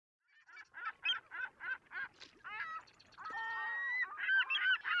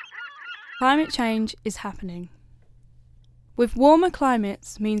Climate change is happening. With warmer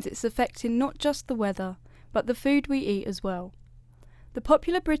climates means it's affecting not just the weather, but the food we eat as well. The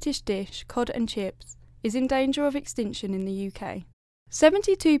popular British dish, cod and chips, is in danger of extinction in the UK.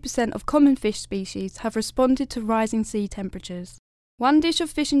 72% of common fish species have responded to rising sea temperatures. One dish of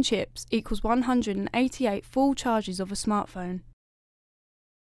fish and chips equals 188 full charges of a smartphone.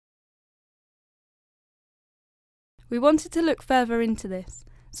 We wanted to look further into this,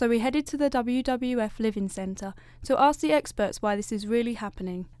 so we headed to the WWF Living Centre to ask the experts why this is really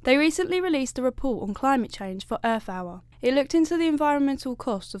happening. They recently released a report on climate change for Earth Hour. It looked into the environmental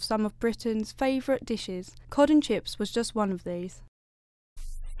costs of some of Britain's favourite dishes. Cod and chips was just one of these.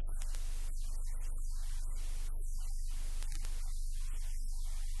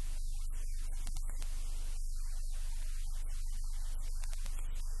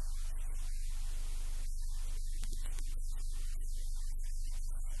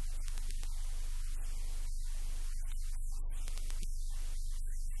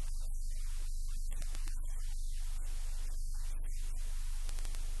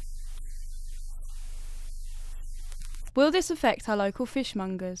 Will this affect our local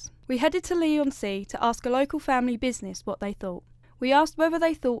fishmongers? We headed to Leigh-on-Sea to ask a local family business what they thought. We asked whether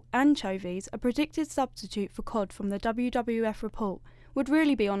they thought anchovies, a predicted substitute for cod from the WWF report, would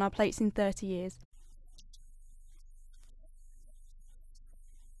really be on our plates in 30 years.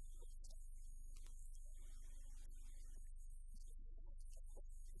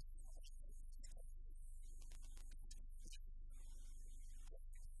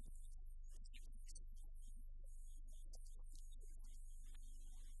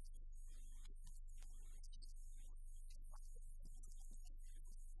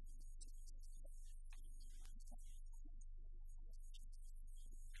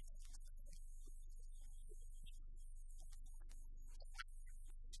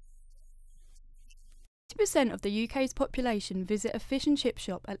 % of the UK's population visit a fish and chip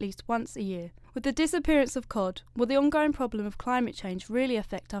shop at least once a year. With the disappearance of cod, will the ongoing problem of climate change really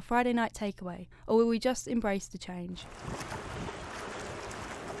affect our Friday night takeaway, or will we just embrace the change?